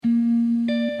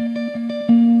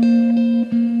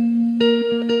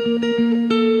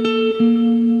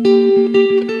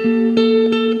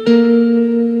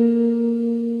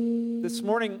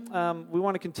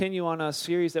to continue on a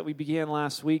series that we began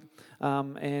last week,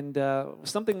 and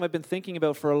something I've been thinking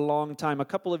about for a long time, a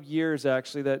couple of years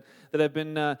actually, that I've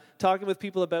been talking with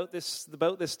people about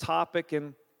this topic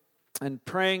and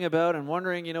praying about and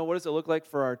wondering, what does it look like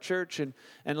for our church? And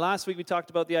last week we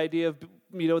talked about the idea of,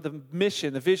 the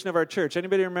mission, the vision of our church.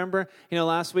 Anybody remember?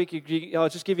 Last week, I'll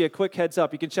just give you a quick heads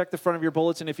up. You can check the front of your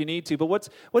bulletin if you need to. But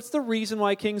what's the reason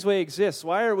why Kingsway exists?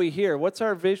 Why are we here? What's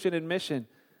our vision and mission?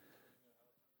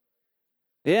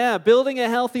 Yeah, building a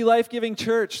healthy, life-giving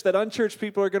church that unchurched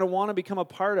people are going to want to become a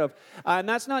part of. And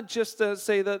that's not just to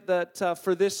say that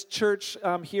for this church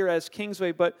here as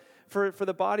Kingsway, but for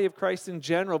the body of Christ in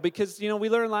general. Because, we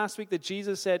learned last week that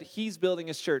Jesus said He's building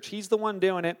His church. He's the one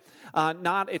doing it.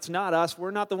 It's not us.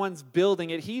 We're not the ones building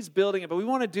it. He's building it, but we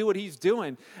want to do what He's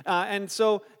doing. And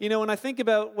so, when I think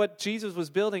about what Jesus was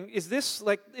building, is this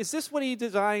what He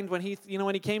designed when He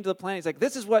came to the planet? He's like,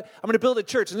 this is what, I'm going to build a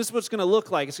church, and this is what it's going to look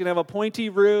like. It's going to have a pointy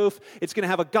roof. It's going to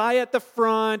have a guy at the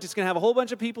front. It's going to have a whole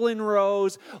bunch of people in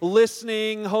rows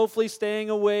listening, hopefully staying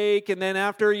awake. And then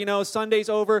after, Sunday's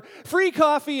over, free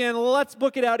coffee and let's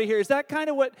book it out of here. Is that kind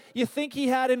of what you think He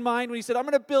had in mind when He said, I'm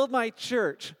going to build my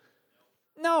church?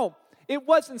 No, it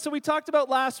wasn't. So we talked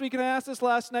about last week, and I asked this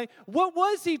last night, what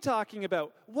was He talking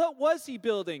about? What was He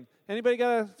building? Anybody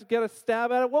got a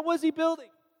stab at it? What was He building?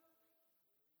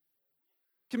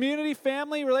 Community,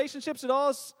 family, relationships, it all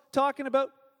is talking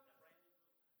about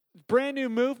brand new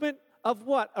movement of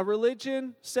what? A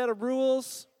religion, set of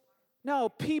rules? No,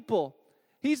 people.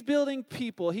 He's building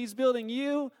people. He's building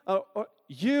you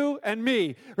and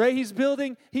me, right? He's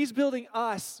building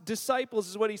us. Disciples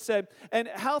is what He said. And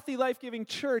healthy, life-giving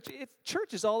church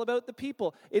is all about the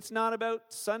people. It's not about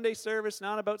Sunday service,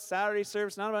 not about Saturday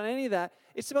service, not about any of that.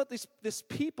 It's about this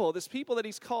people that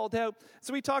He's called out.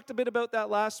 So we talked a bit about that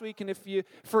last week, and if you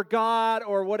forgot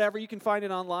or whatever, you can find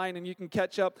it online and you can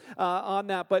catch up on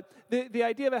that. But the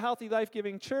idea of a healthy,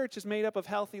 life-giving church is made up of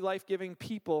healthy, life-giving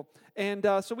people. And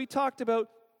so we talked about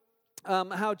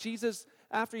how Jesus,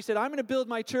 after He said, I'm going to build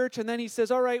my church, and then He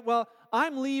says, all right, well,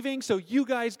 I'm leaving, so you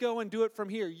guys go and do it from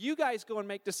here. You guys go and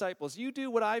make disciples. You do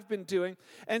what I've been doing.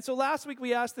 And so last week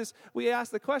we asked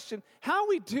the question, how are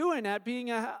we doing at being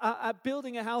at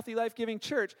building a healthy, life-giving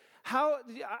church? How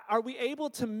are we able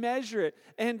to measure it?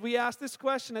 And we asked this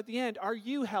question at the end, are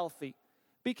you healthy?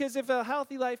 Because if a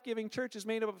healthy, life-giving church is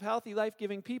made up of healthy,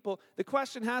 life-giving people, the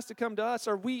question has to come to us,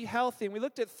 are we healthy? And we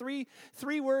looked at three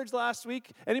words last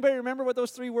week. Anybody remember what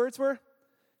those three words were?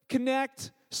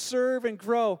 Connect, serve, and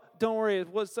grow. Don't worry, it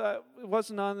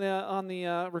wasn't on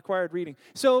the required reading.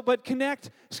 So, but connect,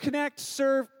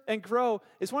 serve, and grow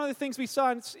is one of the things we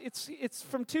saw. And it's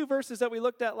from two verses that we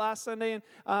looked at last Sunday,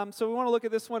 and so we want to look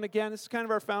at this one again. This is kind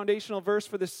of our foundational verse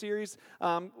for this series.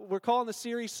 We're calling the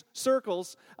series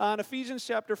Circles on Ephesians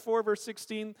chapter 4, verse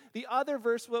 16. The other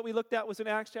verse what we looked at was in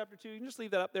Acts chapter 2. You can just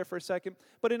leave that up there for a second.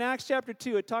 But in Acts chapter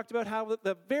 2, it talked about how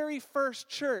the very first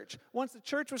church, once the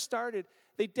church was started,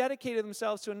 they dedicated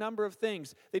themselves to a number of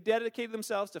things. They dedicated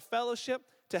themselves to fellowship,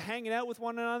 to hanging out with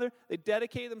one another. They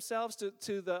dedicated themselves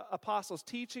to the apostles'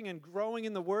 teaching and growing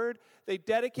in the Word. They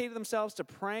dedicated themselves to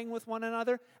praying with one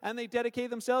another. And they dedicated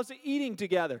themselves to eating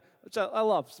together, which I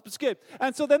love. It's good.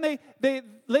 And so then they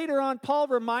later on, Paul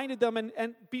reminded them,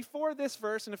 and before this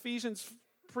verse in Ephesians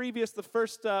previous, the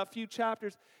first few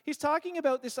chapters, he's talking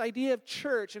about this idea of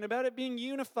church and about it being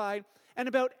unified and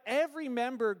about every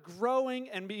member growing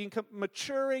and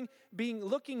maturing,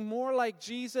 looking more like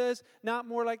Jesus, not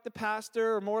more like the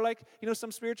pastor or more like, some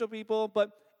spiritual people,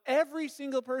 but every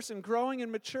single person growing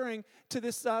and maturing to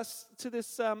this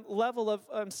level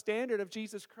of standard of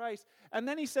Jesus Christ. And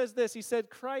then he says this, he said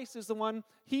Christ is the one,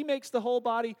 He makes the whole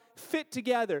body fit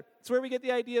together. It's where we get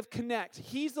the idea of connect.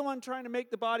 He's the one trying to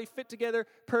make the body fit together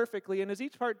perfectly. And as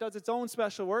each part does its own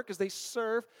special work, as they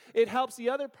serve, it helps the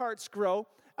other parts grow,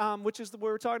 which is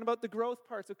where we're talking about the growth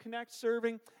part. So connect,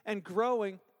 serving, and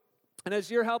growing. And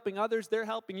as you're helping others, they're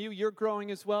helping you. You're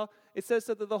growing as well. It says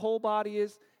that the whole body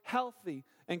is healthy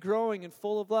and growing and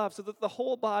full of love, so that the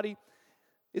whole body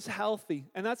is healthy.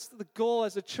 And that's the goal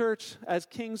as a church, as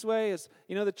Kingsway, as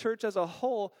the church as a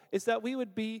whole, is that we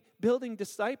would be building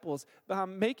disciples,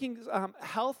 making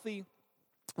healthy,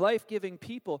 life-giving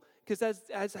people. Because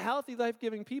as healthy,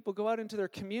 life-giving people go out into their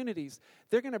communities,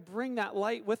 they're going to bring that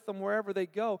light with them wherever they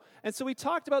go. And so we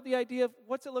talked about the idea of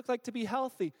what's it look like to be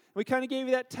healthy. We kind of gave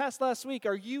you that test last week.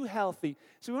 Are you healthy?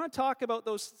 So we want to talk about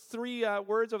those three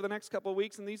words over the next couple of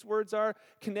weeks. And these words are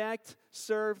connect,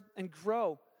 serve, and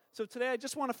grow. So today I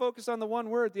just want to focus on the one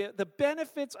word, the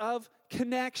benefits of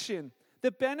connection.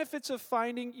 The benefits of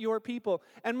finding your people.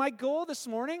 And my goal this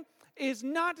morning is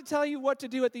not to tell you what to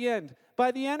do at the end.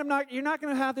 by the end, you're not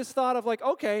going to have this thought of like,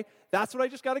 okay, that's what I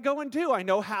just got to go and do. I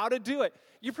know how to do it.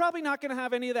 You're probably not going to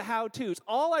have any of the how-tos.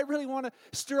 All I really want to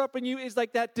stir up in you is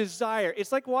like that desire.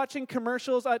 It's like watching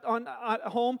commercials at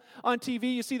home on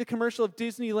TV. You see the commercial of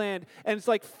Disneyland, and it's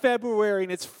like February,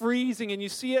 and it's freezing, and you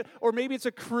see it, or maybe it's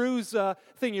a cruise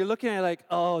thing. You're looking at it like,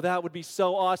 oh, that would be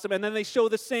so awesome. And then they show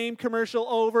the same commercial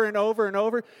over and over and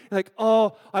over. You're like,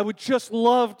 oh, I would just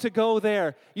love to go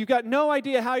there. You've got no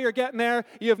idea how you're getting there.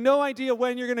 You have no idea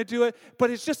when you're going to do it,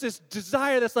 but it's just this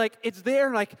desire that's like, it's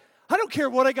there, like, I don't care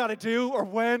what I got to do or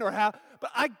when or how,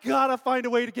 but I got to find a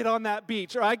way to get on that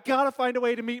beach, or I got to find a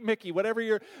way to meet Mickey, whatever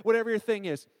your thing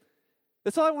is.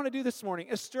 That's all I want to do this morning,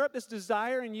 is stir up this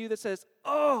desire in you that says,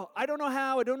 oh, I don't know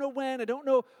how, I don't know when, I don't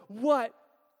know what,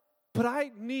 but I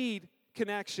need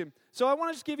connection. So I want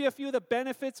to just give you a few of the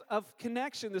benefits of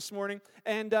connection this morning,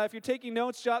 and if you're taking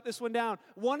notes, jot this one down.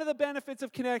 One of the benefits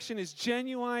of connection is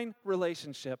genuine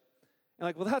relationship. And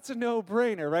like, well, that's a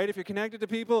no-brainer, right? If you're connected to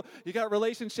people, you got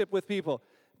relationship with people.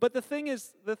 But the thing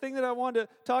that I wanted to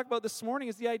talk about this morning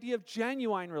is the idea of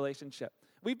genuine relationship.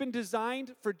 We've been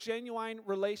designed for genuine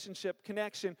relationship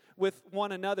connection with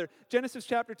one another. Genesis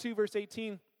chapter 2, verse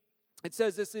 18, it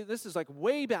says this is like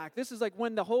way back. This is like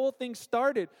when the whole thing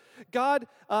started. God,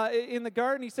 in the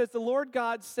garden, he says, the Lord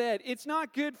God said, it's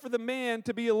not good for the man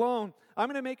to be alone. I'm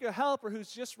going to make a helper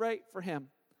who's just right for him.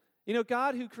 You know,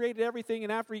 God who created everything,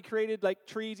 and after he created like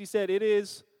trees, he said, it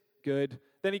is good.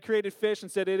 Then he created fish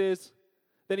and said, it is.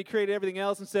 Then he created everything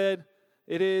else and said,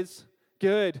 it is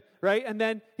good, right? And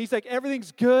then he's like,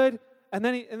 everything's good. And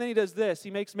then he does this.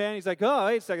 He makes man. He's like, oh,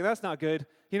 wait a second, that's not good.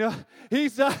 You know,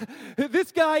 he's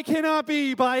this guy cannot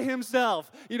be by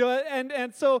himself. You know,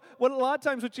 and so what a lot of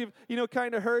times what you've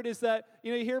kind of heard is that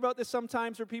you hear about this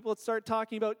sometimes where people start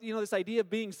talking about this idea of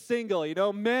being single. You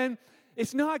know, men.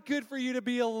 It's not good for you to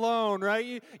be alone,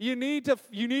 right? You need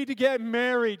to get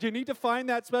married. You need to find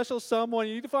that special someone.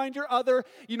 You need to find your other,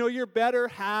 your better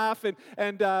half.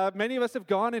 And many of us have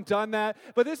gone and done that.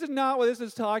 But this is not what this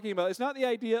is talking about. It's not the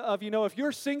idea of, if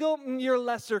you're single, you're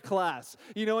lesser class.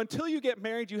 Until you get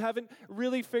married, you haven't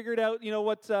really figured out,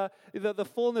 what's the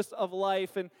fullness of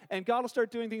life. And God will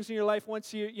start doing things in your life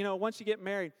once you get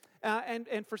married.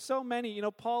 And for so many,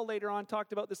 Paul later on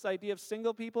talked about this idea of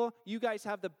single people. You guys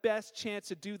have the best chance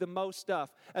to do the most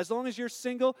stuff. As long as you're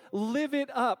single, live it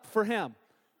up for him.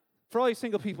 For all you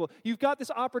single people, you've got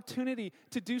this opportunity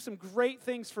to do some great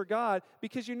things for God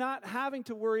because you're not having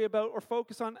to worry about or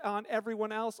focus on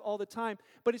everyone else all the time.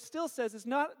 But it still says it's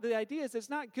not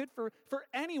good for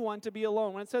anyone to be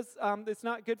alone. When it says it's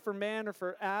not good for man or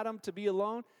for Adam to be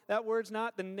alone, that word's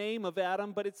not the name of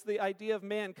Adam, but it's the idea of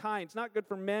mankind. It's not good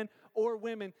for men or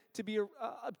women to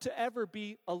ever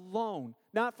be alone,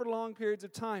 not for long periods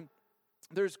of time.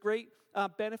 There's great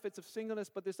benefits of singleness,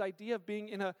 but this idea of being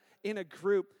in a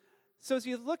group. So as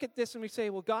you look at this and we say,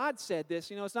 well, God said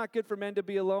this, it's not good for men to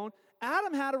be alone.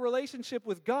 Adam had a relationship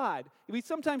with God. We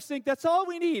sometimes think that's all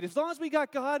we need. As long as we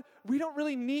got God, we don't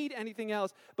really need anything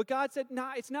else. But God said,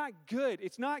 nah, it's not good.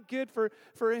 It's not good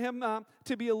for him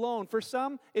to be alone. For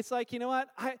some, it's like, you know what,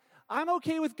 I'm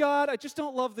okay with God, I just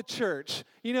don't love the church.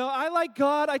 I like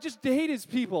God, I just hate his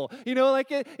people.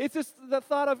 It's just the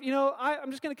thought of,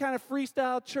 I'm just going to kind of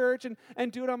freestyle church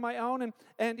and do it on my own.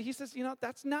 And he says,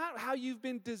 that's not how you've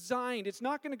been designed. It's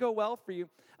not going to go well for you.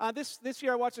 This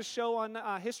year I watched a show on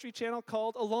History Channel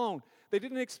called Alone. They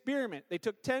did an experiment. They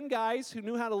took 10 guys who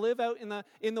knew how to live out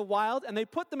in the wild, and they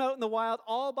put them out in the wild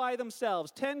all by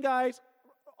themselves. 10 guys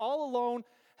all alone.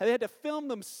 They had to film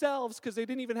themselves because they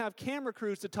didn't even have camera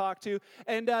crews to talk to.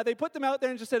 And they put them out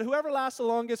there and just said, whoever lasts the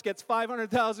longest gets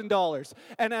 $500,000.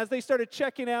 And as they started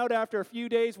checking out after a few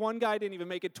days, one guy didn't even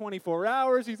make it 24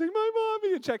 hours. He's like, my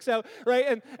mommy, and checks out,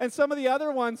 right? And some of the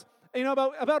other ones,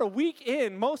 about a week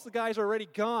in, most of the guys are already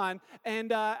gone.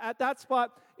 And at that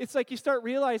spot, it's like you start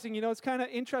realizing, it's kind of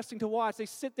interesting to watch. They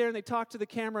sit there and they talk to the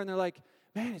camera and they're like,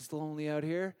 man, it's lonely out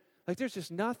here. Like, there's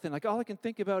just nothing. Like, all I can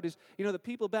think about is, the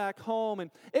people back home.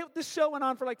 And this show went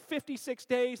on for like 56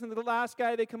 days. And the last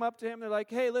guy, they come up to him. They're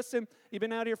like, hey, listen, you've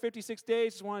been out here 56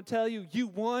 days. Just want to tell you, you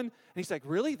won. And he's like,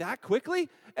 really? That quickly?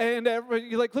 And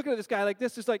you're like, looking at this guy like,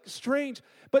 this is like strange.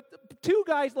 But two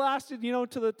guys lasted,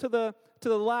 to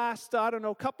the last,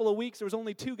 couple of weeks. There was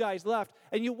only 2 guys left.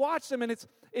 And you watch them, and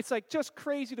it's like just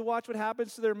crazy to watch what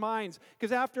happens to their minds.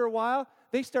 Because after a while,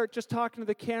 they start just talking to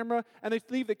the camera, and they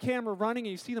leave the camera running,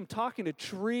 and you see them talking to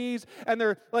trees, and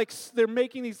they're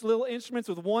making these little instruments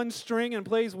with one string and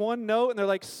plays one note, and they're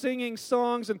like singing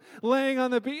songs and laying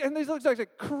on the beat, and these look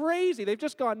like crazy. They've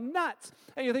just gone nuts.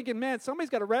 And you're thinking, man, somebody's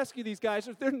got to rescue these guys.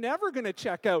 They're never going to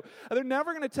check out. They're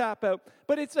never going to tap out.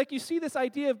 But it's like you see this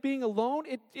idea of being alone.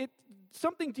 It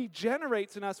something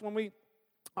degenerates in us when we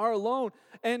are alone.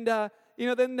 And,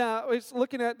 then I was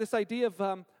looking at this idea of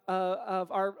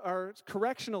our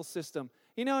correctional system.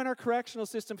 In our correctional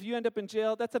system, if you end up in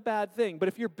jail, that's a bad thing. But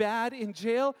if you're bad in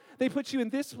jail, they put you in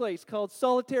this place called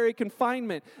solitary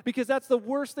confinement, because that's the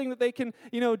worst thing that they can,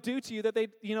 do to you, that they,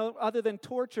 other than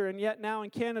torture. And yet now in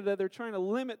Canada, they're trying to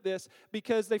limit this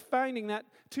because they're finding that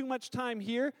too much time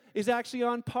here is actually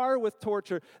on par with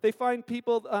torture. They find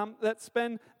people that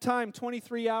spend time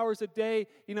 23 hours a day,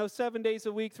 7 days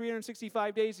a week,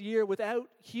 365 days a year without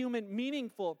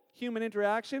meaningful human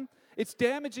interaction. It's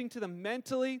damaging to them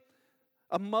mentally,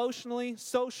 emotionally,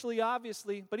 socially,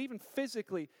 obviously, but even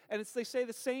physically. And they say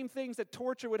the same things that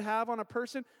torture would have on a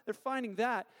person. They're finding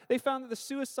that. They found that the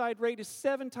suicide rate is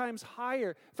 7 times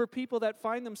higher for people that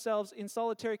find themselves in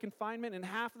solitary confinement, and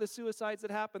half of the suicides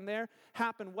that happen there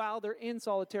happen while they're in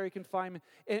solitary confinement.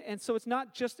 And so it's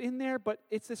not just in there, but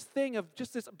it's this thing of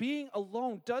just this being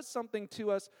alone does something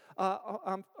to us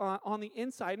on the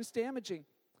inside, and it's damaging.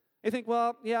 You think,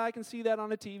 well, yeah, I can see that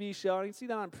on a TV show. I can see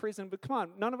that on prison. But come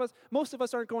on, most of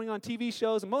us aren't going on TV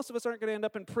shows, and most of us aren't going to end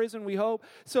up in prison, we hope.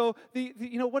 So,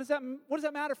 what does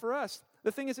that matter for us?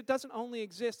 The thing is, it doesn't only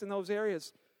exist in those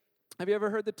areas. Have you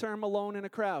ever heard the term alone in a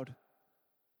crowd?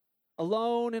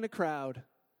 Alone in a crowd.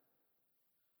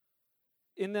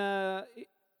 In the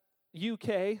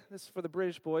UK, this is for the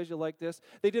British boys, you'll like this.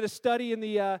 They did a study in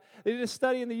the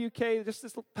UK just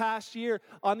this past year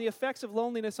on the effects of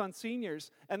loneliness on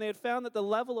seniors, and they had found that the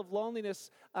level of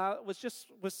loneliness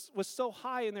was so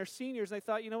high in their seniors. And they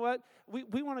thought, you know what,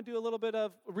 we want to do a little bit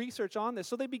of research on this.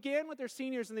 So they began with their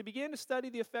seniors, and they began to study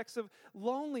the effects of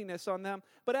loneliness on them.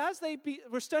 But as they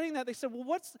were studying that, they said, well,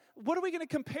 what are we going to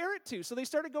compare it to? So they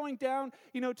started going down,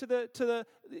 to the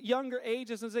younger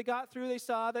ages. As they got through, they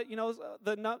saw that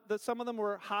some of them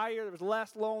were higher. There was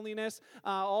less loneliness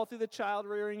all through the child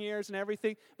rearing years and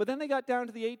everything. But then they got down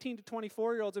to the 18 to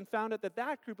 24-year-olds and found out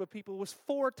that group of people was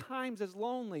 4 times as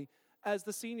lonely as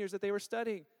the seniors that they were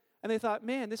studying. And they thought,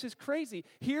 man, this is crazy.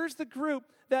 Here's the group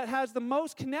that has the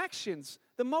most connections,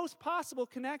 the most possible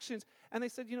connections. And they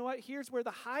said, you know what? Here's where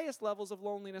the highest levels of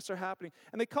loneliness are happening.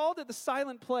 And they called it the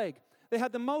silent plague. They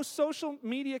had the most social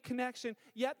media connection,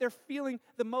 yet they're feeling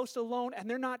the most alone, and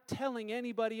they're not telling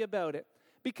anybody about it.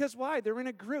 Because why? They're in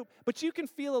a group. But you can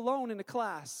feel alone in a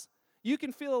class. You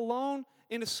can feel alone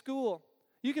in a school.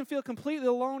 You can feel completely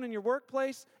alone in your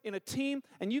workplace, in a team,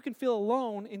 and you can feel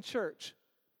alone in church.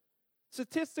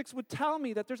 Statistics would tell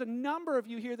me that there's a number of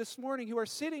you here this morning who are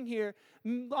sitting here.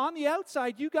 On the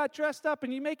outside, you got dressed up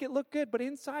and you make it look good, but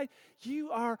inside,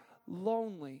 you are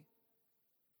lonely.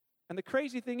 And the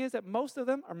crazy thing is that most of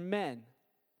them are men.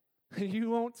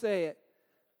 You won't say it.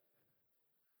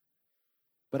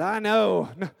 But I know.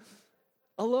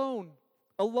 Alone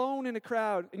in a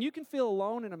crowd. And you can feel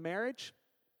alone in a marriage.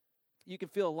 You can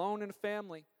feel alone in a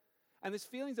family. And this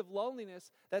feelings of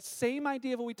loneliness, that same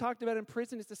idea of what we talked about in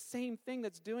prison is the same thing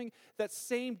that's doing that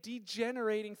same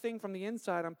degenerating thing from the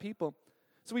inside on people.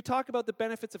 So we talk about the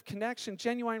benefits of connection.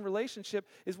 Genuine relationship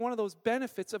is one of those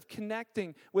benefits of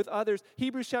connecting with others.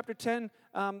 Hebrews chapter 10,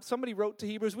 somebody wrote to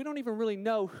Hebrews. We don't even really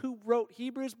know who wrote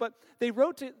Hebrews, but they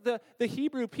wrote to the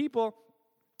Hebrew people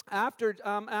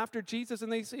after Jesus,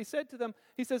 and he said to them,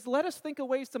 he says, let us think of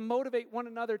ways to motivate one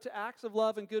another to acts of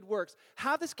love and good works.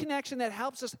 Have this connection that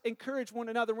helps us encourage one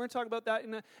another. We're going to talk about that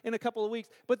in a couple of weeks.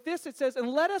 But this, it says, and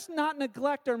let us not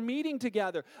neglect our meeting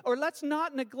together, or let's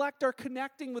not neglect our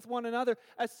connecting with one another,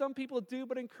 as some people do,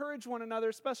 but encourage one another,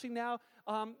 especially now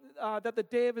that the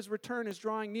day of his return is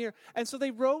drawing near. And so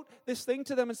they wrote this thing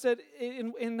to them and said,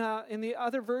 in the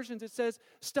other versions, it says,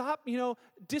 stop,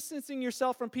 distancing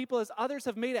yourself from people as others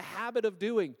have made a habit of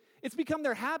doing. It's become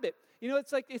their habit.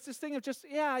 It's this thing of just,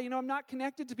 I'm not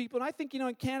connected to people. And I think,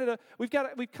 in Canada, we've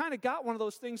kind of got one of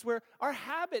those things where our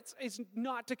habits is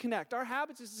not to connect. Our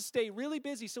habits is to stay really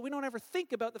busy so we don't ever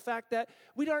think about the fact that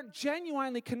we aren't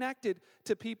genuinely connected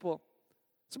to people.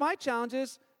 So my challenge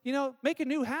is, make a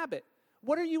new habit.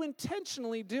 What are you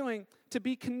intentionally doing to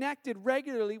be connected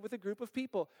regularly with a group of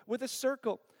people, with a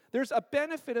circle? There's a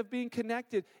benefit of being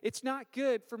connected. It's not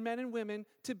good for men and women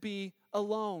to be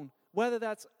alone. Whether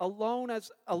that's alone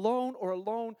or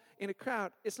alone in a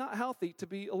crowd, it's not healthy to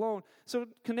be alone. So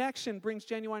connection brings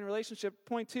genuine relationship.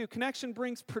 Point 2, connection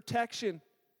brings protection.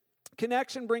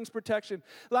 Connection brings protection.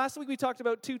 Last week we talked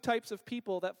about 2 types of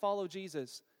people that follow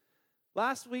Jesus.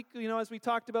 Last week, as we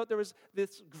talked about, there was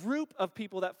this group of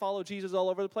people that follow Jesus all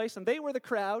over the place, and they were the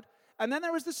crowd, and then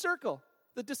there was the circle.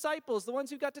 The disciples, the ones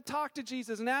who got to talk to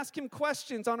Jesus and ask him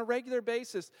questions on a regular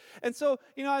basis. And so,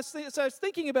 I was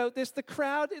thinking about this. The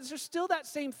crowd, is there still that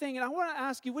same thing? And I want to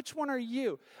ask you, which one are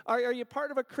you? Are you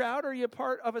part of a crowd or are you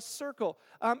part of a circle?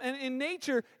 And in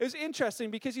nature, it's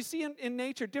interesting because you see in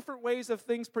nature different ways of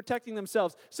things protecting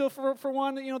themselves. So for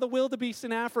one, the wildebeest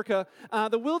in Africa.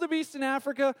 The wildebeest in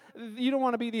Africa, you don't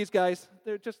want to be these guys.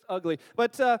 They're just ugly.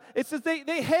 But it says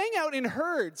they hang out in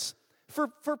herds.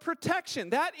 For protection.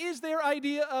 That is their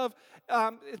idea of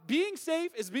being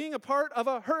safe is being a part of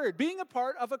a herd, being a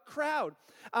part of a crowd.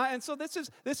 And so this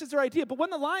is their idea. But when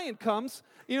the lion comes,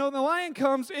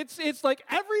 it's like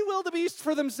every wildebeest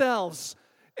for themselves.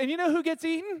 And you know who gets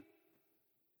eaten?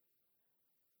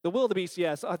 The wildebeest,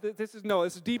 yes. This is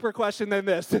a deeper question than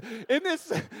this. In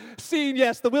this scene,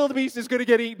 yes, the wildebeest is going to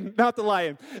get eaten, not the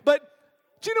lion. But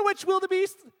do you know which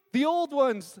wildebeest? The old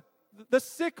ones, the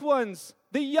sick ones,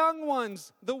 the young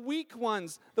ones, the weak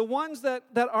ones, the ones that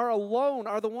are alone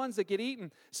are the ones that get eaten.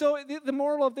 So the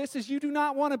moral of this is you do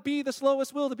not want to be the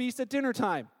slowest wildebeest at dinner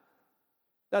time.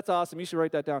 That's awesome. You should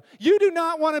write that down. You do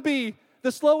not want to be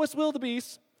the slowest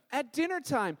wildebeest at dinner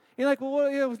time. You're like,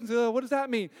 well, what does that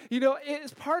mean?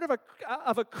 It's part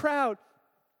of a crowd.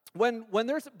 When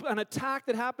there's an attack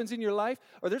that happens in your life,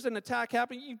 or there's an attack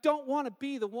happening, you don't want to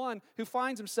be the one who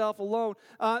finds himself alone.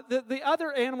 The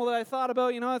other animal that I thought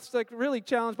about, it's like really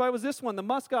challenged by was this one, the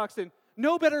musk oxen.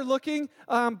 No better looking,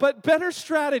 but better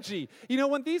strategy.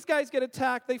 When these guys get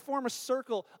attacked, they form a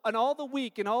circle, and all the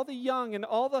weak and all the young and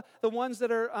all the ones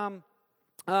that are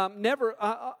never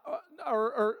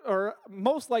or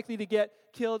most likely to get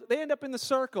killed, they end up in the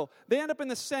circle. They end up in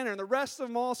the center, and the rest of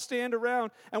them all stand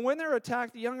around. And when they're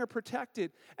attacked, the young are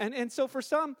protected. And so for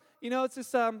some, it's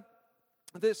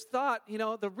this thought,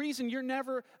 the reason you're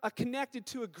never connected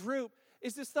to a group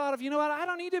is this thought of, I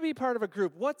don't need to be part of a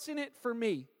group. What's in it for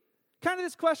me? Kind of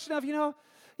this question of,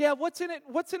 what's in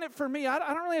it for me? I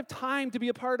don't really have time to be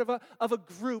a part of a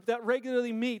group that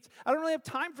regularly meets. I don't really have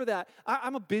time for that.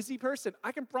 I'm a busy person.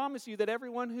 I can promise you that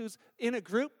everyone who's in a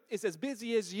group is as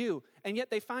busy as you, and yet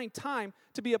they find time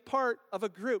to be a part of a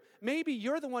group. Maybe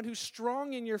you're the one who's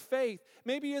strong in your faith.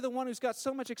 Maybe you're the one who's got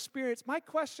so much experience. My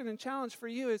question and challenge for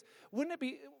you is, wouldn't it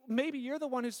be, maybe you're the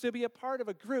one who's to be a part of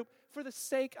a group for the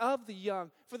sake of the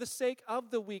young, for the sake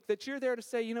of the weak, that you're there to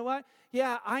say, you know what?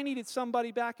 Yeah, I needed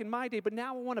somebody back in my day, but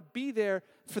now I want to be there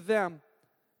for them.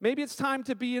 Maybe it's time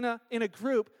to be in a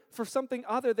group for something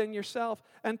other than yourself.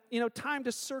 And, time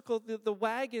to circle the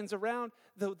wagons around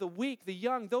the weak, the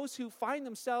young, those who find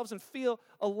themselves and feel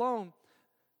alone.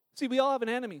 See, we all have an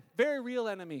enemy, very real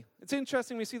enemy. It's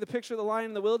interesting we see the picture of the lion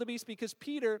and the wildebeest because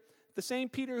Peter, the same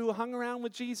Peter who hung around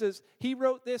with Jesus, he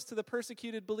wrote this to the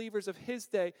persecuted believers of his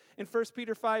day. In 1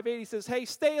 Peter 5:8, he says, hey,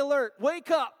 stay alert, wake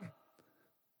up.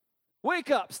 Wake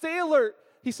up, stay alert.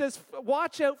 He says,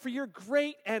 watch out for your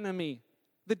great enemy,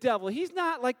 the devil. He's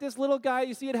not like this little guy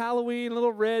you see at Halloween,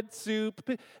 little red suit,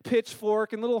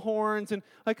 pitchfork, and little horns, and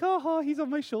like, he's on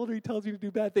my shoulder, he tells you to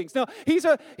do bad things. No, he's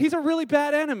a really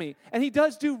bad enemy, and he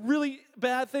does do really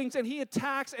bad things, and he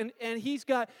attacks, and he's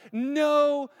got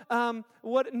no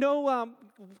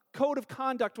code of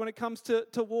conduct when it comes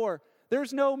to war.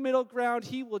 There's no middle ground.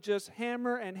 He will just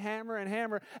hammer and hammer and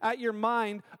hammer at your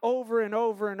mind over and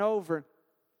over and over.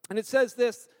 And it says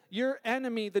this, your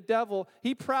enemy, the devil,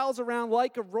 he prowls around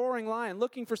like a roaring lion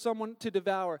looking for someone to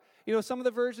devour. Some of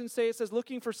the versions say it says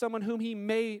looking for someone whom he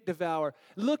may devour,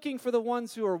 looking for the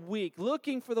ones who are weak,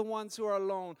 looking for the ones who are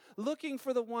alone, looking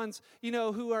for the ones,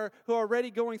 who are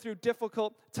already going through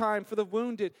difficult time, for the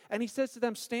wounded. And he says to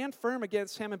them, stand firm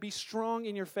against him and be strong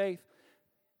in your faith.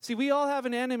 See, we all have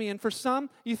an enemy, and for some,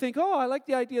 you think, I like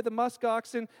the idea of the musk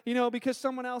oxen, because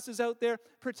someone else is out there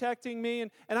protecting me.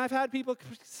 And I've had people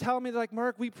tell me, like,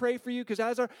 Mark, we pray for you, because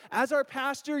as our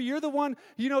pastor, you're the one,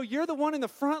 you're the one in the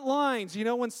front lines.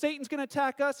 When Satan's going to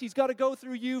attack us, he's got to go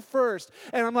through you first.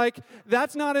 And I'm like,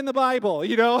 that's not in the Bible,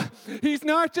 He's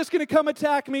not just going to come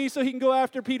attack me so he can go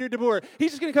after Peter DeBoer.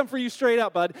 He's just going to come for you straight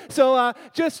up, bud. So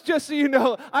just so you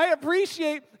know, I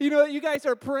appreciate, that you guys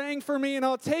are praying for me, and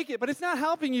I'll take it, but it's not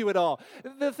helping you at all.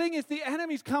 The thing is, the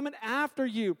enemy's coming after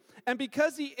you. And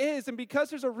because he is, and because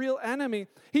there's a real enemy,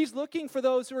 he's looking for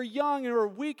those who are young and who are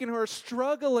weak and who are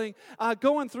struggling,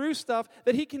 going through stuff,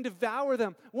 that he can devour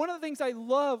them. One of the things I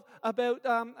love about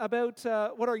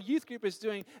what our youth group is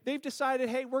doing, they've decided,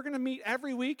 hey, we're going to meet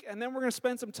every week, and then we're going to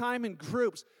spend some time in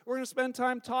groups. We're going to spend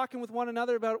time talking with one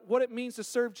another about what it means to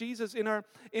serve Jesus in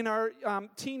our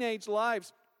teenage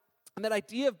lives. And that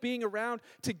idea of being around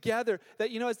together,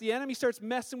 that, as the enemy starts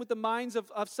messing with the minds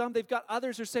of some, they've got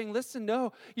others who are saying, listen,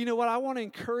 no, you know what, I want to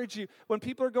encourage you. When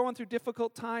people are going through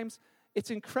difficult times,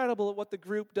 it's incredible what the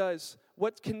group does,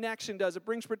 what connection does. It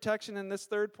brings protection, and this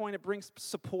third point, it brings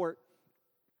support.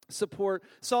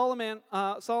 Solomon,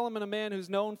 a man who's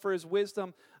known for his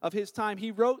wisdom of his time, he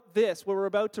wrote this, what we're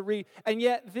about to read, and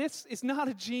yet this is not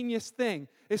a genius thing.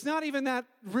 It's not even that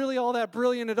really all that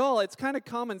brilliant at all. It's kind of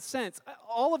common sense.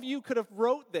 All of you could have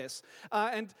wrote this,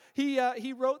 and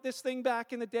he wrote this thing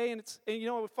back in the day, and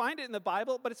we find it in the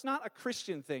Bible, but it's not a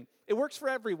Christian thing. It works for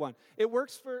everyone. It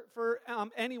works for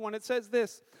anyone. It says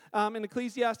this in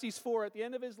Ecclesiastes 4. At the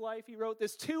end of his life, he wrote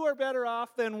this: 2 are better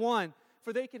off than 1.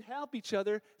 For they can help each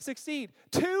other succeed.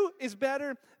 2 is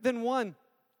better than 1.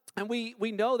 And we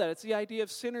know that. It's the idea of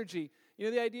synergy. You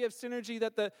know, the idea of synergy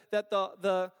that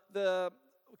the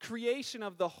creation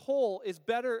of the whole is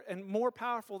better and more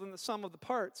powerful than the sum of the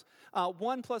parts.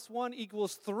 1 + 1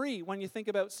 = 3 when you think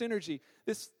about synergy.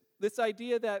 This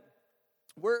idea that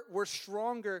we're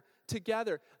stronger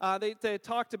together. They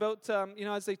talked about,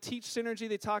 as they teach synergy,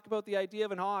 they talk about the idea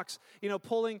of an ox,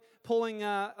 pulling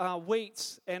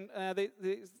weights, and they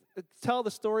tell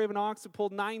the story of an ox that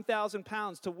pulled 9,000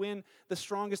 pounds to win the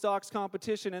strongest ox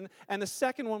competition, and the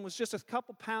second one was just a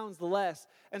couple pounds less.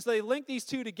 And so they linked these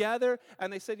two together,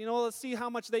 and they said, let's see how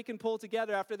much they can pull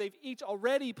together after they've each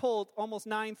already pulled almost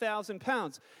 9,000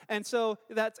 pounds. And so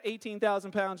that's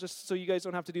 18,000 pounds, just so you guys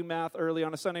don't have to do math early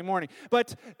on a Sunday morning.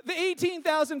 But the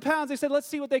 18,000 pounds, they said, let's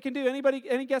see what they can do.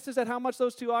 Any guesses at how much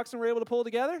those two oxen were able to pull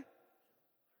together?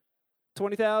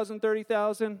 20,000,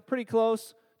 30,000, pretty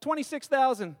close.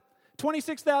 26,000.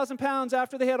 26,000 pounds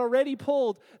after they had already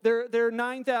pulled their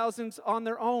 9,000s on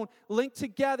their own, linked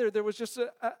together. There was just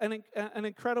an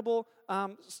incredible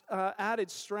added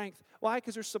strength. Why?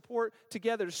 Because there's support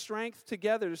together, there's strength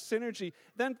together, there's synergy.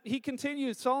 Then he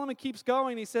continues. Solomon keeps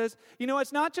going. He says,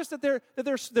 it's not just that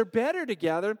they're better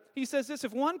together. He says this: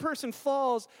 if one person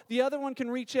falls, the other one can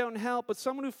reach out and help. But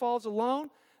someone who falls alone,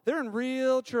 they're in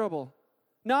real trouble.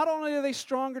 Not only are they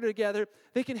stronger together,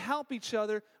 they can help each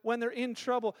other when they're in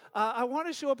trouble. I want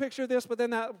to show a picture of this, but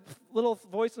then that little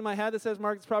voice in my head that says,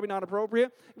 Mark, it's probably not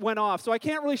appropriate, went off. So I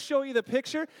can't really show you the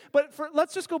picture, but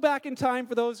let's just go back in time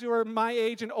for those who are my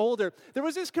age and older. There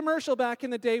was this commercial back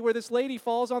in the day where this lady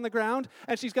falls on the ground,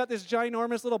 and she's got this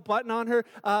ginormous little button on her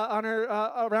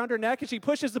around her neck, and she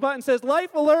pushes the button and says,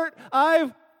 "Life alert,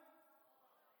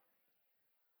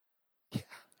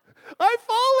 I've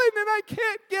fallen and I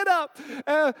can't get up."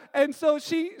 And so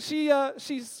she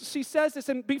says this,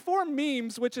 and before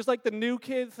memes, which is like the new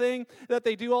kid thing that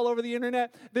they do all over the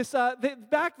internet,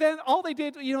 back then all they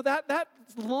did, that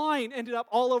line ended up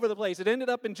all over the place. It ended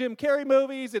up in Jim Carrey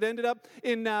movies. It ended up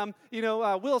in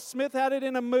Will Smith had it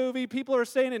in a movie. People are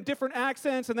saying in different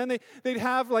accents, and then they'd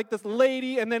have like this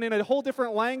lady, and then in a whole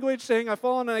different language saying, "I've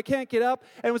fallen and I can't get up."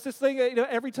 And it was this thing,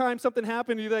 every time something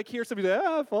happened, you like hear somebody say,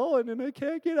 "I've fallen and I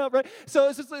can't get up." Right? So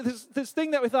it's just this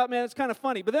thing that we thought, man, it's kind of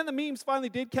funny. But then the memes finally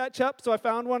did catch up, so I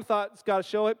found one, thought, it's got to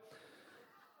show it.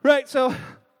 Right, so,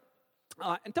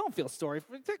 and don't feel sorry,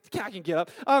 I can get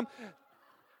up.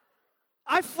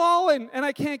 I've fallen and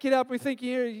I can't get up. We think,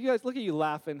 you guys, look at you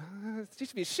laughing. You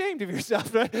should be ashamed of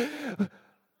yourself, right?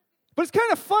 But it's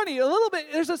kind of funny, a little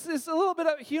bit. There's a little bit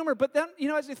of humor. But then,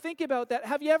 as you think about that,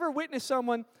 have you ever witnessed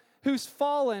someone who's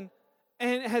fallen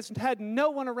and has had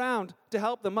no one around to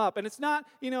help them up? And it's not,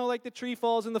 like the tree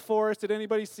falls in the forest. Did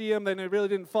anybody see him? Then it really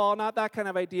didn't fall. Not that kind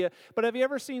of idea. But have you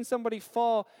ever seen somebody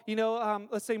fall,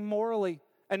 let's say morally,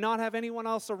 and not have anyone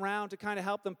else around to kind of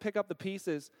help them pick up the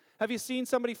pieces? Have you seen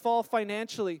somebody fall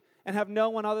financially and have no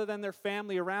one other than their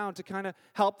family around to kind of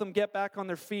help them get back on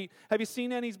their feet? Have you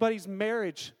seen anybody's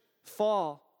marriage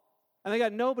fall and they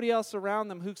got nobody else around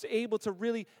them who's able to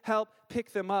really help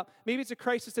pick them up? Maybe it's a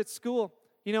crisis at school.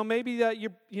 Maybe that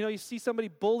you see somebody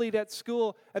bullied at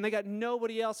school and they got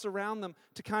nobody else around them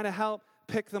to kind of help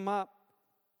pick them up.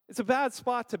 It's a bad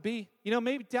spot to be.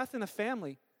 Maybe death in the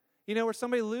family. Where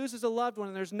somebody loses a loved one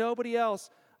and there's nobody else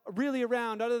really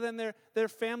around other than their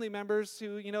family members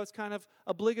who, it's kind of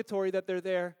obligatory that they're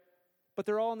there, but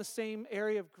they're all in the same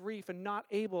area of grief and not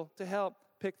able to help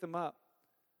pick them up.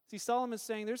 See, Solomon's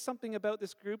saying there's something about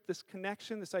this group, this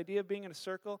connection, this idea of being in a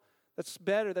circle that's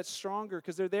better, that's stronger,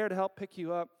 because they're there to help pick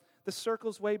you up. The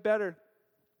circle's way better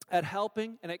at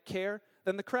helping and at care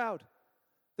than the crowd.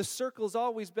 The circle's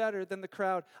always better than the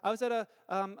crowd. I was at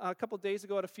a couple days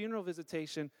ago at a funeral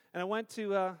visitation, and I went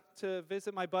to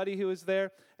visit my buddy who was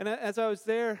there. And as I was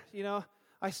there,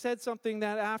 I said something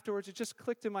that afterwards, it just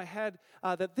clicked in my head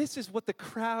that this is what the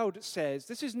crowd says.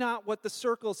 This is not what the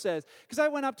circle says. Because I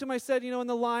went up to him, I said, in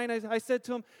the line, I said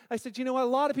to him, I said, you know what, a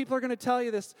lot of people are going to tell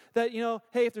you this, that,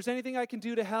 hey, if there's anything I can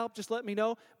do to help, just let me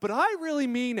know. But I really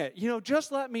mean it,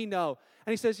 just let me know.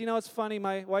 And he says, it's funny,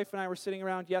 my wife and I were sitting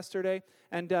around yesterday,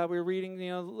 and we were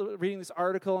reading this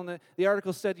article, and the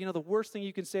article said, the worst thing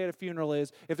you can say at a funeral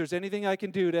is, if there's anything I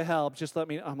can do to help, just let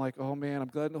me know. I'm like, oh man, I'm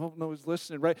glad no one's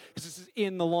listening, right? Because this is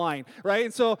in the line, right?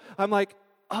 And so I'm like,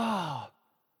 oh.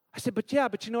 I said, but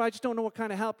I just don't know what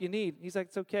kind of help you need. He's like,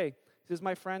 it's okay. He says,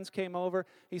 my friends came over.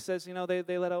 He says,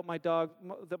 they let out my dog.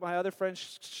 My other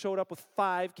friends showed up with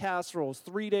 5 casseroles,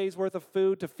 3 days worth of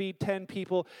food to feed 10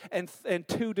 people, and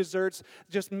 2 desserts,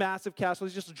 just massive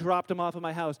casseroles. He just dropped them off at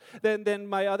my house. Then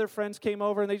my other friends came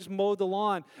over, and they just mowed the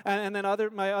lawn. And then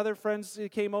my other friends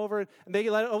came over, and they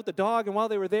let out the dog. And while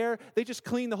they were there, they just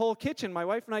cleaned the whole kitchen. My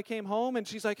wife and I came home, and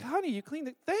she's like, honey, you cleaned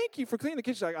it. Thank you for cleaning the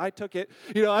kitchen. She's like, I took it.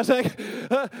 I was like,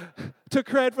 took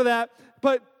credit for that.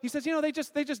 But he says, they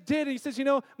just did. And he says,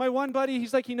 my one buddy,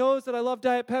 he's like, he knows that I love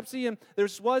Diet Pepsi,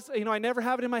 and I never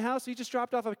have it in my house. So he just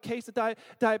dropped off a case of Diet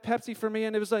Pepsi for me,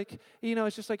 and it was like,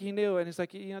 it's just like he knew. And he's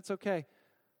like, it's okay.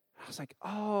 I was like,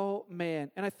 oh, man.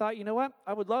 And I thought, what?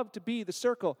 I would love to be the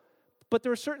circle. But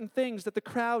there are certain things that the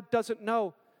crowd doesn't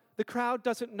know. The crowd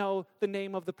doesn't know the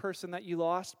name of the person that you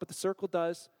lost, but the circle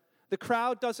does. The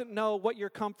crowd doesn't know what your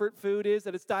comfort food is,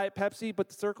 that it's Diet Pepsi, but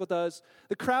the circle does.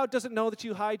 The crowd doesn't know that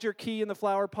you hide your key in the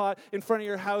flower pot in front of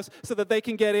your house so that they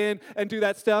can get in and do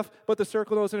that stuff, but the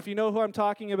circle knows. And if you know who I'm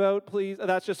talking about, please,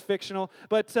 that's just fictional.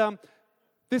 But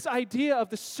this idea of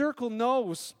the circle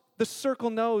knows. The circle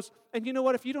knows. And you know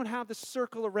what? If you don't have the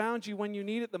circle around you when you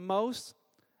need it the most,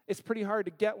 it's pretty hard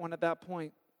to get one at that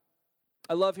point.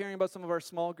 I love hearing about some of our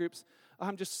small groups.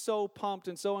 I'm just so pumped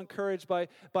and so encouraged by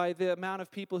the amount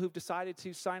of people who've decided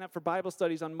to sign up for Bible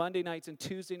studies on Monday nights and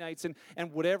Tuesday nights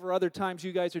and whatever other times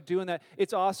you guys are doing that.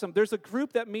 It's awesome. There's a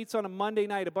group that meets on a Monday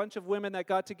night, a bunch of women that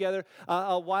got together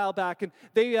a while back, and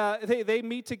they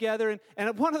meet together,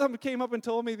 and one of them came up and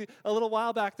told me a little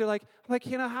while back, they're like,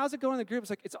 how's it going in the group? It's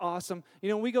like, it's awesome.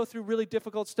 We go through really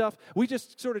difficult stuff. We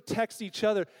just sort of text each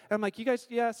other. And I'm like, you guys,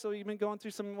 so you've been going through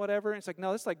some whatever? And it's like,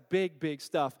 no, this is like big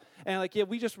stuff. And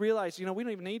we just realized, we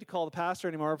don't even need to call the pastor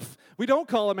anymore. We don't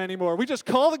call him anymore. We just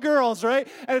call the girls, right?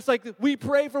 And it's like we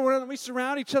pray for one another. We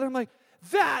surround each other. I'm like,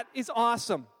 that is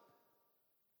awesome.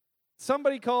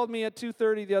 Somebody called me at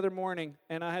 2:30 the other morning,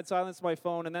 and I had silenced my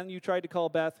phone, and then you tried to call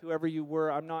Beth, whoever you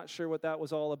were. I'm not sure what that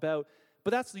was all about.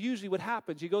 But that's usually what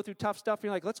happens. You go through tough stuff, and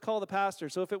you're like, let's call the pastor.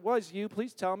 So if it was you,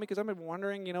 please tell me, because I've been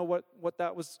wondering, what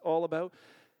that was all about.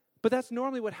 But that's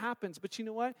normally what happens. But you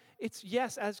know what? It's,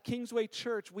 yes, as Kingsway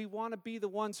Church, we want to be the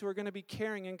ones who are going to be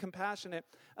caring and compassionate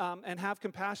and have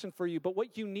compassion for you. But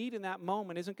what you need in that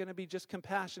moment isn't going to be just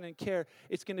compassion and care.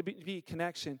 It's going to be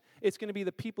connection. It's going to be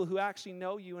the people who actually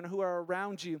know you and who are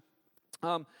around you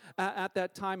at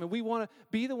that time. And we want to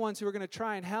be the ones who are going to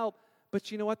try and help.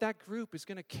 But you know what? That group is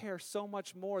going to care so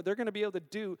much more. They're going to be able to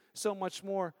do so much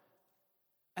more.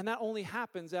 And that only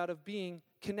happens out of being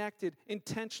connected,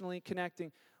 intentionally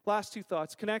connecting. Last 2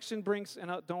 thoughts. Connection brings,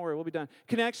 and don't worry, we'll be done.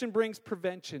 Connection brings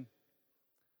prevention.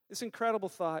 This incredible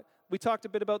thought. We talked a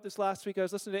bit about this last week. I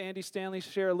was listening to Andy Stanley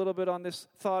share a little bit on this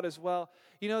thought as well.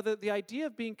 The idea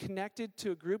of being connected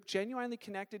to a group, genuinely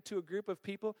connected to a group of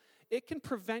people, it can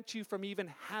prevent you from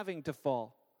even having to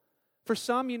fall. For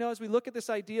some, as we look at this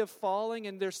idea of falling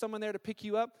and there's someone there to pick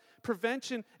you up,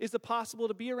 prevention is the possible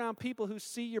to be around people who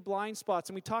see your blind spots.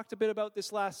 And we talked a bit about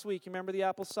this last week. You remember the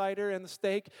apple cider and the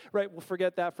steak? Right, we'll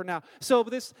forget that for now. So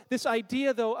this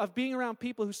idea, though, of being around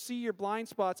people who see your blind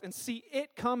spots and see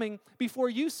it coming before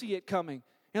you see it coming.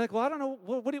 You're like, well, I don't know,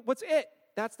 what's it?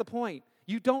 That's the point.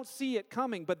 You don't see it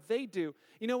coming, but they do.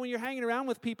 When you're hanging around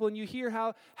with people and you hear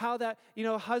how that,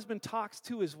 husband talks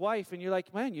to his wife, and you're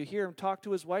like, man, you hear him talk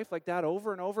to his wife like that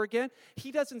over and over again.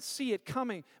 He doesn't see it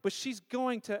coming, but she's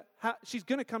going to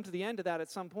come to the end of that at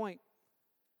some point.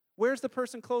 Where's the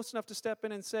person close enough to step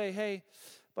in and say, hey,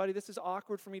 buddy, this is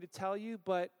awkward for me to tell you,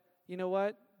 but you know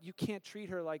what? You can't treat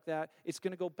her like that. It's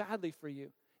going to go badly for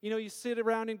you. You sit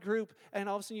around in group, and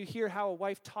all of a sudden you hear how a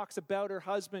wife talks about her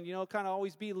husband, kind of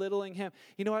always belittling him.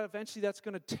 You know what? Eventually that's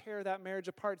going to tear that marriage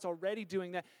apart. It's already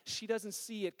doing that. She doesn't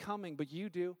see it coming, but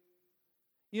you do.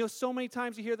 So many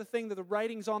times you hear the thing that the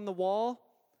writing's on the wall.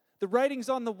 The writing's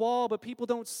on the wall, but people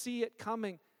don't see it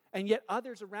coming. And yet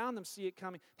others around them see it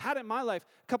coming. Had it in my life.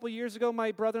 A couple of years ago,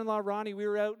 my brother-in-law, Ronnie, we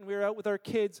were out with our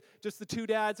kids, just the 2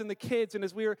 dads and the kids. And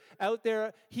as we were out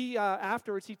there,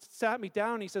 afterwards, he sat me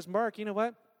down and he says, Mark, you know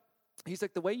what? He's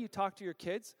like, the way you talk to your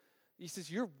kids, He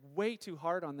says, you're way too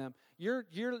hard on them. You're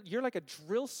like a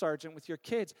drill sergeant with your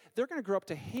kids. They're going to grow up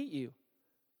to hate you.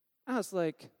 I was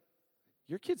like,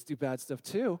 your kids do bad stuff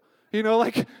too.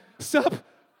 Like, stop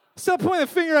pointing the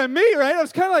finger at me, right? I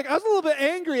was a little bit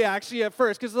angry actually at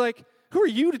first because like, who are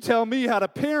you to tell me how to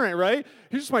parent, right?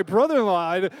 You're just my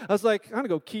brother-in-law. I was like, I'm going to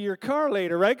go key your car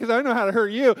later, right? Because I know how to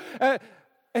hurt you.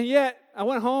 And yet, I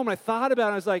went home and I thought about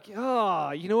it. I was like,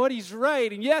 oh, you know what? He's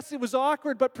right. And yes, it was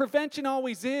awkward, but prevention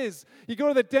always is. You go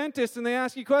to the dentist and they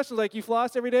ask you questions like, you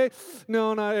floss every day?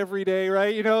 No, not every day,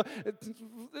 right?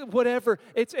 Whatever.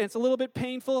 It's a little bit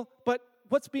painful, but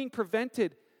what's being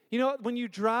prevented? When you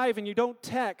drive and you don't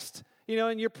text,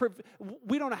 and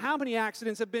we don't know how many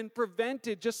accidents have been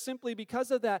prevented just simply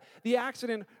because of that. The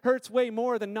accident hurts way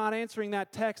more than not answering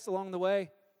that text along the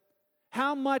way.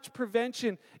 How much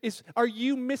prevention are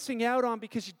you missing out on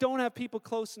because you don't have people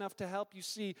close enough to help you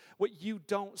see what you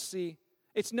don't see?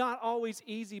 It's not always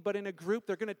easy, but in a group,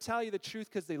 they're going to tell you the truth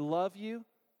because they love you.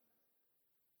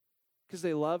 Because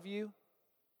they love you.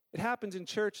 It happens in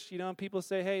church, and people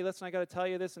say, hey, listen, I got to tell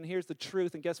you this, and here's the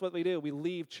truth. And guess what we do? We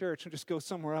leave church and just go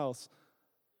somewhere else.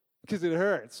 Because it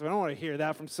hurts. I don't want to hear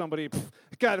that from somebody. The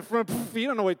guy in the front, he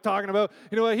don't know what he's talking about.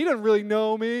 You know what? He doesn't really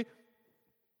know me.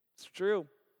 It's true.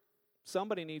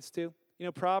 Somebody needs to.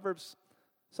 Proverbs,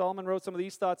 Solomon wrote some of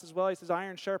these thoughts as well. He says,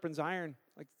 iron sharpens iron.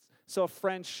 So a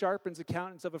friend sharpens the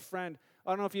countenance of a friend.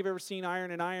 I don't know if you've ever seen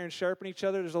iron and iron sharpen each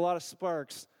other. There's a lot of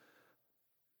sparks.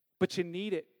 But you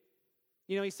need it.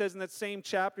 He says in that same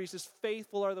chapter, he says,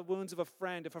 faithful are the wounds of a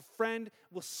friend. If a friend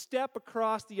will step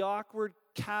across the awkward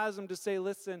chasm to say,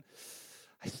 listen,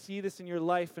 I see this in your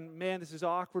life, and man, this is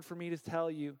awkward for me to tell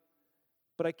you.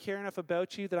 But I care enough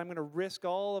about you that I'm going to risk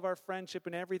all of our friendship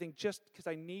and everything just because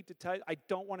I need to tell you. I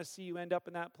don't want to see you end up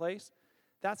in that place.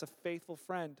 That's a faithful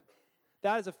friend.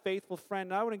 That is a faithful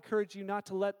friend. And I would encourage you not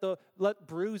to let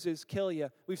bruises kill you.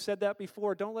 We've said that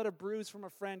before. Don't let a bruise from a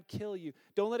friend kill you.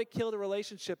 Don't let it kill the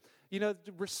relationship.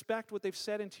 Respect what they've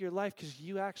said into your life because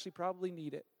you actually probably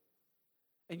need it.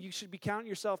 And you should be counting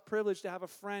yourself privileged to have a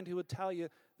friend who would tell you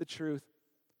the truth.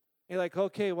 You're like,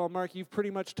 okay, well, Mark, you've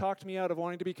pretty much talked me out of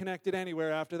wanting to be connected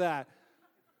anywhere after that.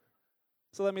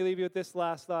 So let me leave you with this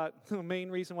last thought. The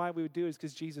main reason why we would do it is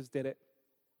because Jesus did it.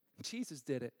 Jesus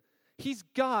did it. He's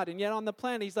God, and yet on the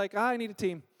planet, he's like, I need a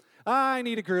team. I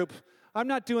need a group. I'm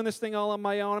not doing this thing all on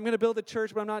my own. I'm going to build a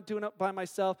church, but I'm not doing it by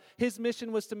myself. His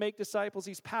mission was to make disciples.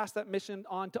 He's passed that mission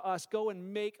on to us. Go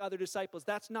and make other disciples.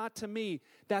 That's not to me.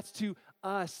 That's to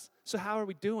us. So how are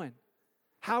we doing?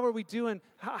 How are we doing?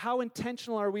 How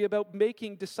intentional are we about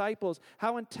making disciples?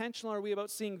 How intentional are we about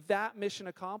seeing that mission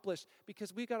accomplished?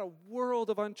 Because we got a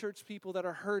world of unchurched people that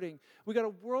are hurting. We got a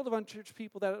world of unchurched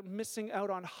people that are missing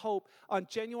out on hope, on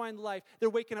genuine life.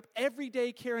 They're waking up every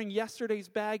day carrying yesterday's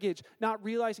baggage, not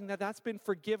realizing that that's been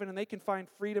forgiven and they can find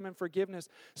freedom and forgiveness.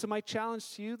 So my challenge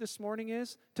to you this morning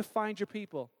is to find your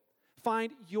people.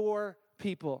 Find your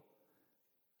people.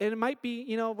 And it might be,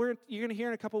 you're going to hear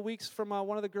in a couple of weeks from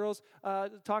one of the girls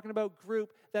talking about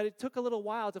group that it took a little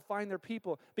while to find their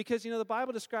people. Because, the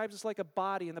Bible describes us like a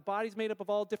body, and the body's made up of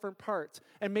all different parts.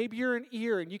 And maybe you're an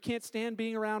ear, and you can't stand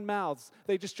being around mouths.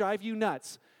 They just drive you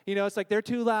nuts. It's like they're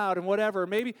too loud and whatever.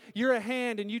 Maybe you're a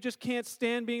hand, and you just can't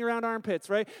stand being around armpits,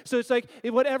 right? So it's like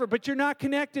whatever, but you're not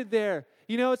connected there.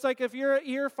 It's like if you're an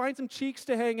ear, find some cheeks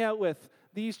to hang out with.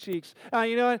 These cheeks.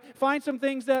 Find some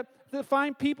things that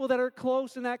find people that are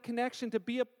close in that connection to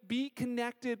be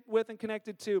connected with and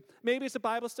connected to. Maybe it's a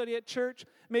Bible study at church.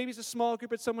 Maybe it's a small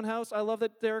group at someone's house. I love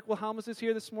that Derek Wilhelmus is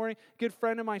here this morning. Good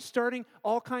friend of mine. Starting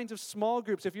all kinds of small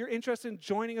groups. If you're interested in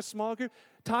joining a small group,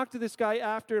 talk to this guy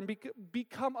after and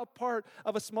become a part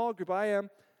of a small group. I am.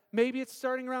 Maybe it's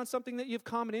starting around something that you have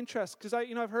common interests. Because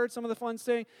I've heard some of the fun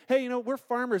saying, hey, we're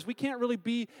farmers. We can't really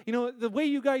be, the way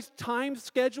you guys time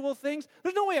schedule things,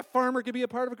 there's no way a farmer could be a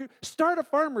part of a group. Start a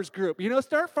farmers group.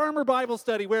 Start farmer Bible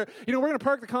study where, we're going to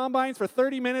park the combines for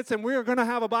 30 minutes and we're going to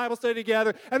have a Bible study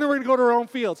together and then we're going to go to our own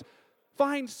fields.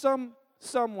 Find some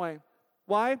way.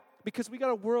 Why? Because we got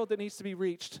a world that needs to be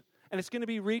reached. And it's going to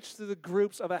be reached through the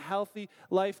groups of a healthy,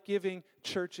 life-giving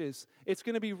churches. It's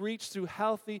going to be reached through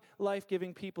healthy,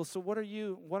 life-giving people. So what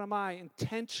am I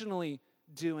intentionally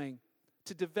doing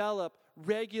to develop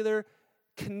regular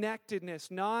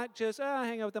connectedness? Not just, I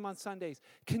hang out with them on Sundays.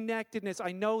 Connectedness.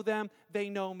 I know them, they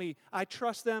know me. I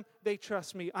trust them, they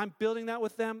trust me. I'm building that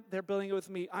with them, they're building it with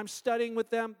me. I'm studying with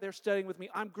them, they're studying with me.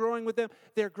 I'm growing with them,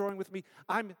 they're growing with me.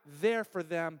 I'm there for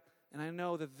them, and I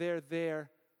know that they're there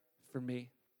for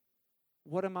me.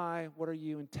 What are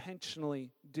you intentionally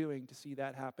doing to see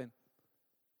that happen?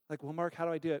 Like, well, Mark, how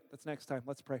do I do it? That's next time.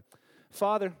 Let's pray.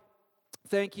 Father,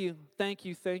 Thank you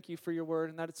for your word,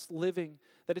 and that it's living,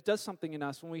 that it does something in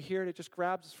us. When we hear it, it just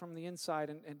grabs us from the inside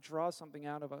and draws something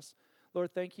out of us.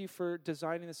 Lord, thank you for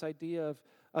designing this idea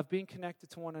of being connected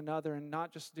to one another and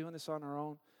not just doing this on our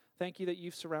own. Thank you that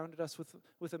you've surrounded us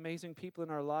with amazing people in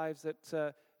our lives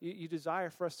that you desire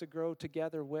for us to grow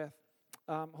together with.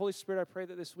 Holy Spirit, I pray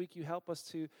that this week you help us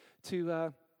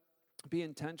to be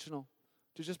intentional,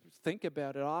 to just think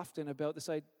about it often, about this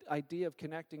idea of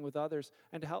connecting with others,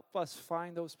 and to help us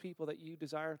find those people that you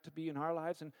desire to be in our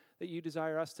lives and that you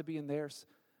desire us to be in theirs.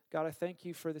 God, I thank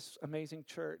you for this amazing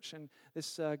church and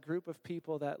this group of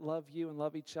people that love you and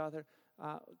love each other.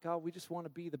 God, we just want to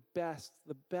be the best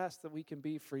that we can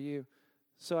be for you.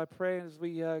 So I pray as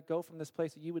we go from this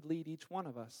place that you would lead each one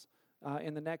of us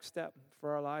in the next step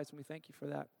for our lives, and we thank you for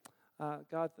that.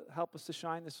 God, help us to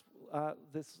shine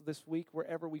this week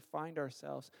wherever we find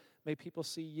ourselves. May people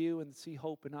see you and see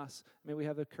hope in us. May we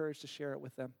have the courage to share it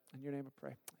with them. In your name I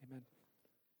pray. Amen.